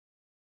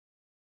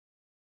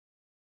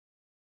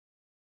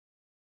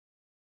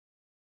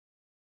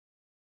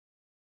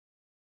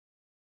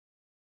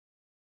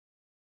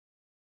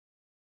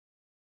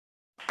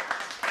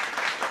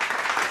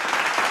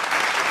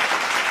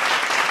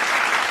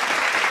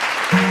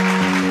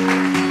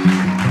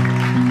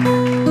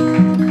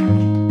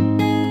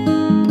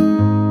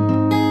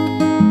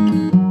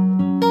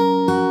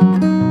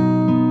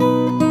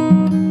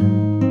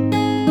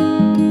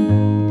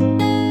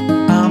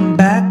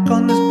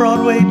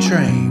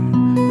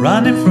train,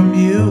 running from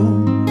you.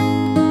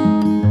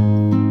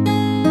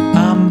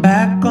 I'm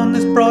back on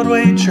this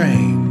Broadway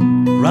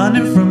train,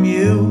 running from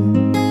you.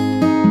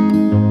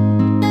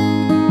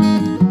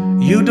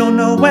 You don't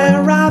know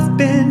where I've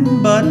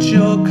been, but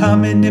you're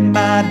coming in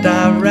my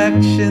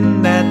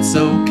direction. That's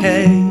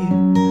okay,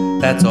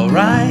 that's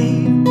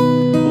alright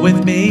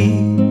with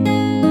me.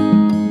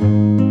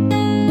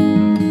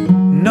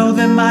 Know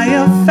that my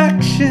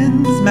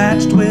affection's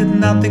matched with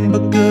nothing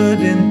but good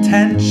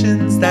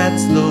intentions.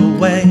 That's the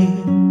way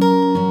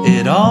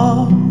it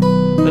ought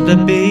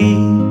to be.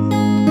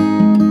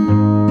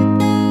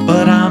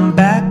 But I'm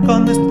back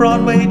on this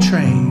Broadway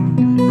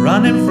train,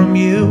 running from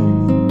you.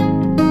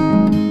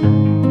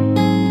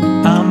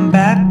 I'm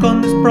back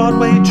on this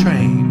Broadway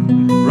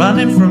train,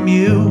 running from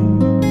you.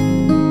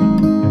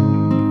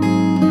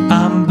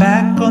 I'm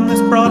back on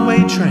this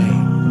Broadway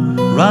train,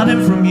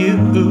 running from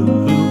you.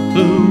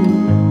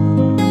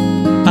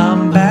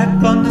 I'm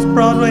back on this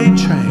Broadway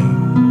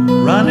train,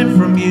 running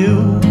from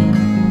you.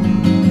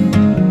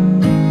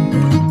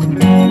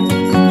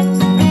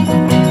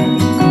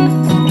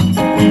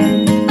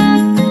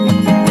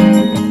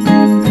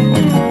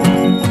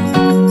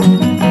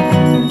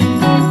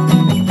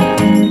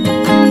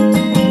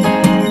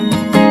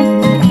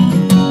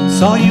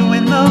 Saw you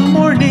in the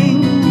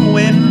morning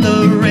when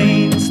the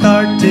rain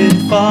started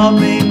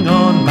falling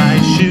on my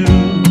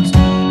shoes.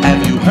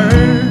 Have you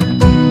heard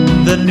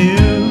the news?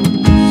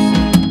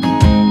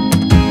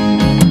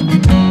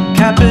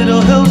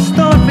 Capitol Hill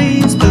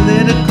stories,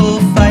 political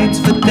fights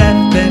for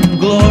death and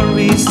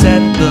glory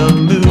set the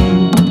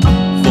mood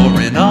for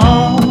an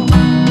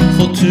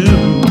awful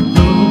tune.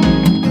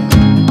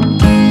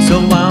 So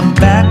I'm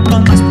back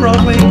on this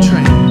Broadway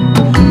train,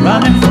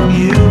 running from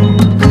you.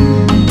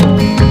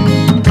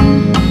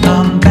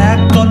 I'm back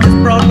on this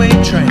Broadway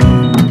train,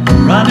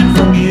 running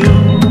from you.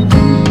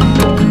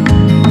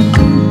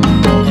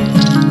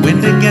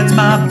 Wind against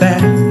my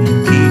back,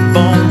 keep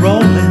on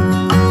rolling.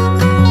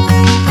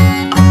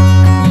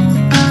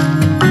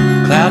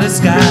 Clouded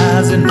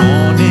skies and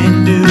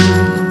morning dew.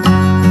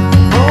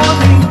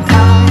 Morning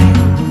time.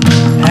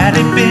 Had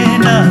it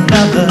been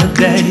another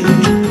day,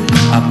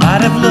 I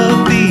might have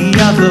looked the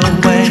other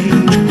way.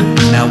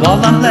 Now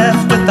all I'm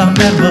left with are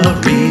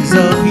memories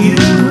of you.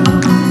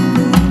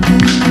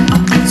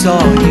 It's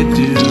all you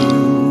do.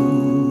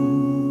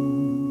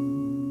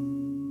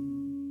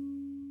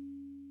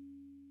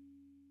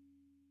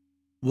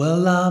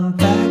 Well, I'm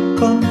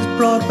back on this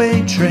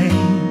Broadway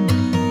train,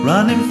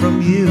 running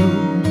from you.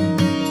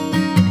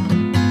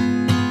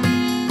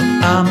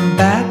 I'm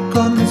back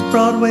on this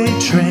Broadway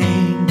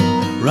train,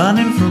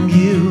 running from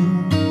you.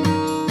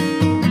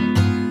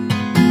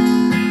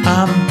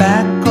 I'm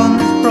back on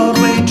this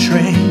Broadway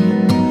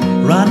train,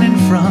 running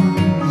from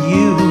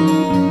you.